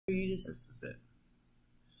pictures. This is it.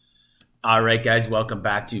 All right, guys, welcome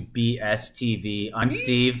back to BSTV. I'm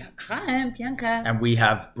Steve. Hi, I'm Bianca. And we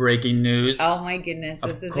have breaking news. Oh my goodness,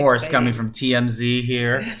 this is Of course, exciting. coming from TMZ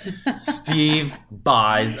here. Steve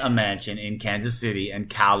buys a mansion in Kansas City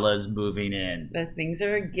and Callah's moving in. The things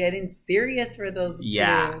are getting serious for those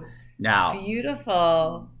two. Now,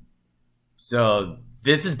 beautiful. So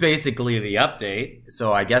this is basically the update.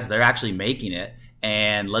 So I guess they're actually making it.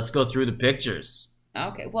 And let's go through the pictures.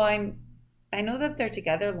 Okay, well, I know that they're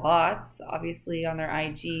together lots. Obviously, on their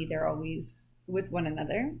IG, they're always with one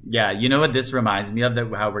another. Yeah, you know what this reminds me of?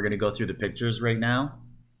 That how we're going to go through the pictures right now?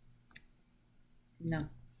 No.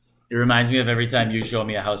 It reminds me of every time you show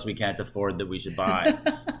me a house we can't afford that we should buy.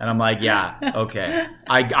 And I'm like, yeah, okay.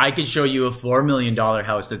 I could show you a $4 million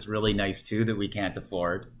house that's really nice too that we can't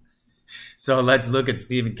afford. So let's look at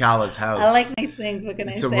Steve and Callah's house. I like nice things. What can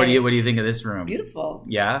I say? So what do you think of this room? It's beautiful.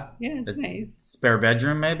 Yeah? Yeah, it's nice. Spare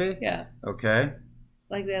bedroom maybe? Yeah. Okay.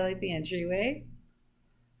 I like the entryway.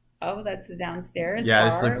 Oh, that's the downstairs. Yeah, bar,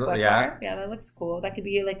 this looks bar. yeah, that looks cool. That could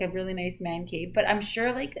be like a really nice man cave. But I'm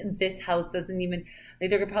sure like this house doesn't even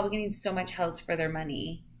they're probably getting so much house for their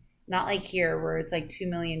money. Not like here where it's like $2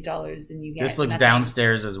 million and you get this looks nothing.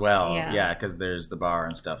 Downstairs as well. Yeah, because there's the bar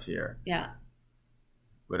and stuff here. Yeah.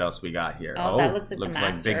 What else we got here? Oh, that looks like the master.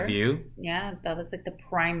 Like big view. Yeah, that looks like the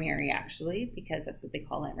primary actually, because that's what they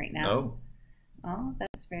call it right now. Oh,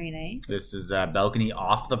 that's very nice. This is a balcony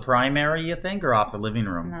off the primary, you think, or off the living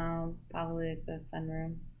room? No, probably the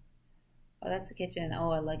sunroom. Oh, that's the kitchen.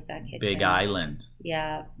 Oh, I like that kitchen. Big island.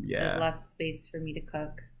 Yeah. Yeah. There's lots of space for me to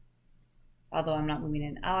cook. Although I'm not moving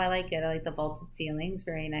in. Oh, I like it. I like the vaulted ceilings.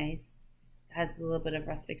 Very nice. It has a little bit of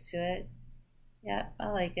rustic to it. Yeah, I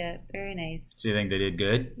like it. Very nice. So you think they did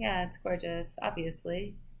good? Yeah, it's gorgeous,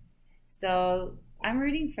 obviously. So I'm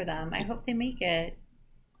rooting for them. I hope they make it.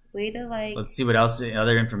 Way to like... Let's see what else,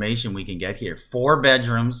 other information we can get here. 4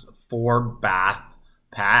 bedrooms, 4 bath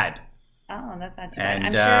pad. Oh, that's not too bad. And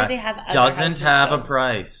I'm sure they have other doesn't houses, have though. a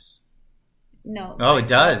price. No. Oh, like it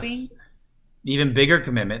does. shopping? Even bigger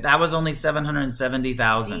commitment. That was only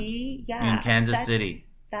 $770,000 yeah, in Kansas City.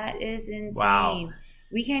 That is insane. Wow.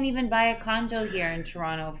 We can't even buy a condo here in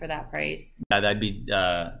Toronto for that price. Yeah, that'd be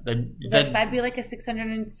That'd be like a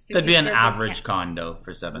 650. that'd be an average condo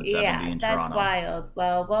for $770 in Toronto. That's wild.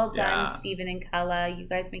 Well done, Yeah. Stephen and Callah. You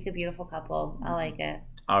guys make a beautiful couple. I like it.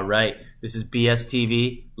 All right. This is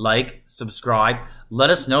BSTV. Like, subscribe. Let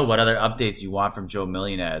us know what other updates you want from Joe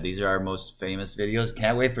Millionaire. These are our most famous videos.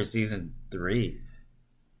 Can't wait for season 3.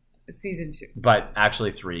 Season 2. But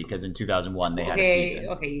actually 3, because in 2001 they had a season.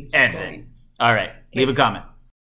 Okay. Anything. All right. Leave a comment.